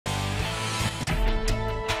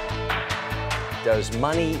Does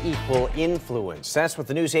money equal influence? That's what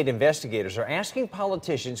the News 8 investigators are asking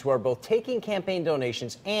politicians who are both taking campaign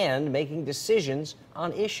donations and making decisions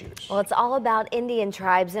on issues. Well, it's all about Indian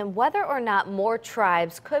tribes and whether or not more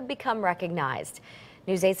tribes could become recognized.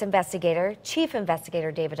 News 8's Chief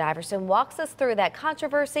Investigator David Iverson walks us through that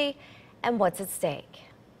controversy and what's at stake.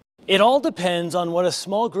 It all depends on what a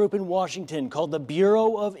small group in Washington called the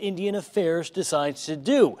Bureau of Indian Affairs decides to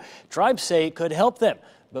do. Tribes say it could help them,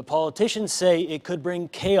 but politicians say it could bring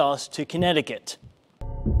chaos to Connecticut.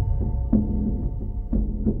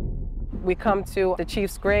 We come to the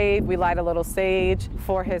chief's grave, we light a little sage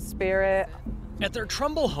for his spirit. At their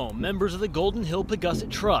Trumbull home, members of the Golden Hill Pagusset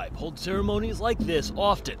tribe hold ceremonies like this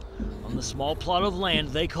often. On the small plot of land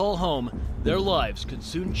they call home, their lives could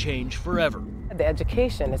soon change forever. The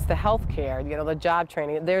education, it's the health care, the job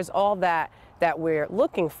training, there's all that we're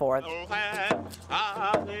looking for.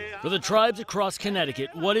 For the tribes across Connecticut,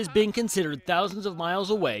 what is being considered thousands of miles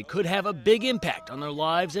away could have a big impact on their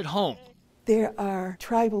lives at home. There are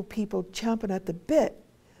tribal people chomping at the bit,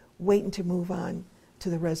 waiting to move on to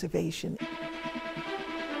the reservation.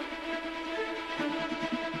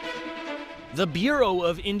 The Bureau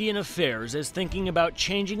of Indian Affairs is thinking about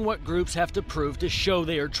changing what groups have to prove to show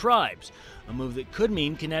they are tribes, a move that could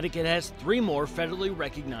mean Connecticut has 3 more federally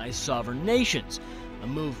recognized sovereign nations, a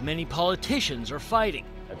move many politicians are fighting.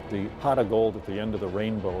 The pot of gold at the end of the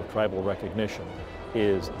rainbow of tribal recognition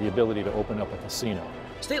is the ability to open up a casino.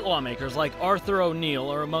 State lawmakers like Arthur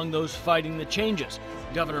O'Neill are among those fighting the changes.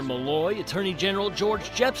 Governor Malloy, Attorney General George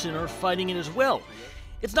Jepsen are fighting it as well.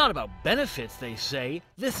 It's not about benefits, they say.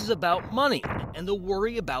 This is about money and the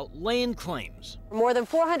worry about land claims. More than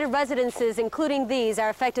 400 residences, including these, are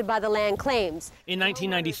affected by the land claims. In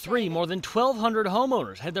 1993, more than 1,200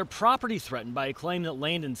 homeowners had their property threatened by a claim that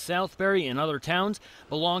land in Southbury and other towns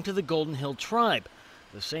belonged to the Golden Hill tribe.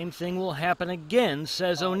 The same thing will happen again,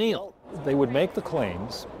 says O'Neill. They would make the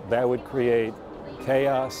claims. That would create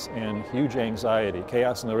chaos and huge anxiety,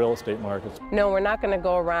 chaos in the real estate markets. No, we're not going to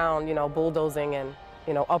go around, bulldozing and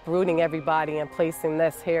uprooting everybody and placing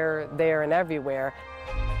this here, there, and everywhere.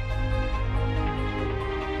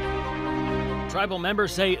 Tribal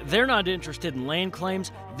members say they're not interested in land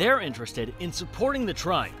claims, they're interested in supporting the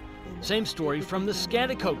tribe. Same story from the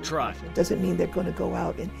Schaghticoke tribe. Doesn't mean they're going to go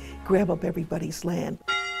out and grab up everybody's land.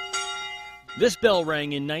 This bell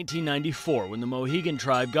rang in 1994 when the Mohegan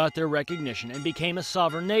tribe got their recognition and became a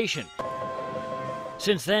sovereign nation.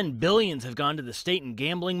 Since then, billions have gone to the state in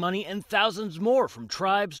gambling money and thousands more from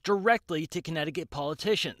tribes directly to Connecticut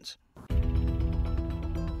politicians.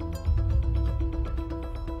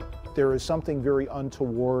 There is something very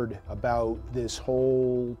untoward about this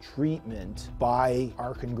whole treatment by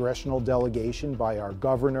our congressional delegation, by our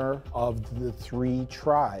governor of the 3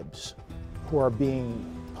 tribes who are being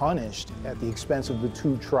punished at the expense of the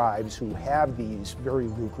 2 tribes who have these very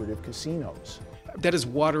lucrative casinos. That is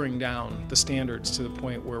watering down the standards to the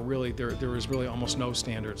point where really there is really almost no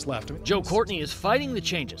standards left. Joe Courtney is fighting the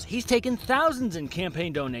changes. He's taken thousands in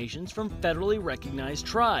campaign donations from federally recognized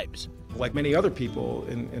tribes. Like many other people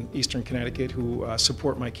in eastern Connecticut who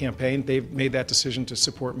support my campaign, they've made that decision to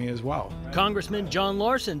support me as well. Congressman John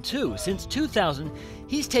Larson, too. Since 2000,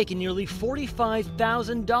 he's taken nearly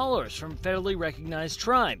 $45,000 from federally recognized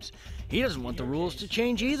tribes. He doesn't want the rules to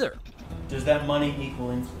change either. Does that money equal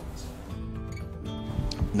influence?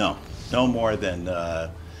 No more than the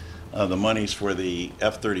monies for the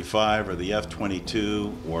F-35 or the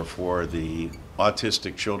F-22 or for the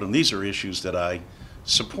autistic children. These are issues that I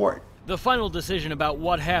support. The final decision about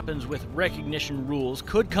what happens with recognition rules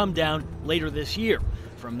could come down later this year.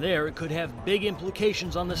 From there, it could have big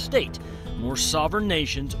implications on the state, more sovereign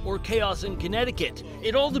nations, or chaos in Connecticut.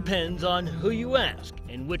 It all depends on who you ask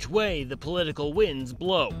and which way the political winds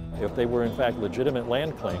blow. If they were in fact legitimate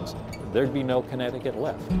land claims, there'd be no Connecticut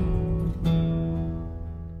left.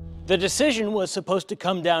 The decision was supposed to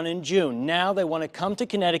come down in June. Now they want to come to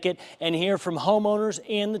Connecticut and hear from homeowners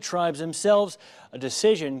and the tribes themselves. A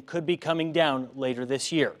decision could be coming down later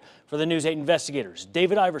this year. For the News 8 investigators,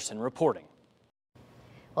 David Iverson reporting.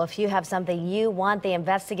 Well, if you have something you want the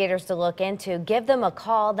investigators to look into, give them a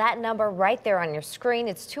call. That number right there on your screen,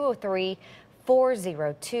 it's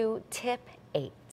 203-402-TIP-8.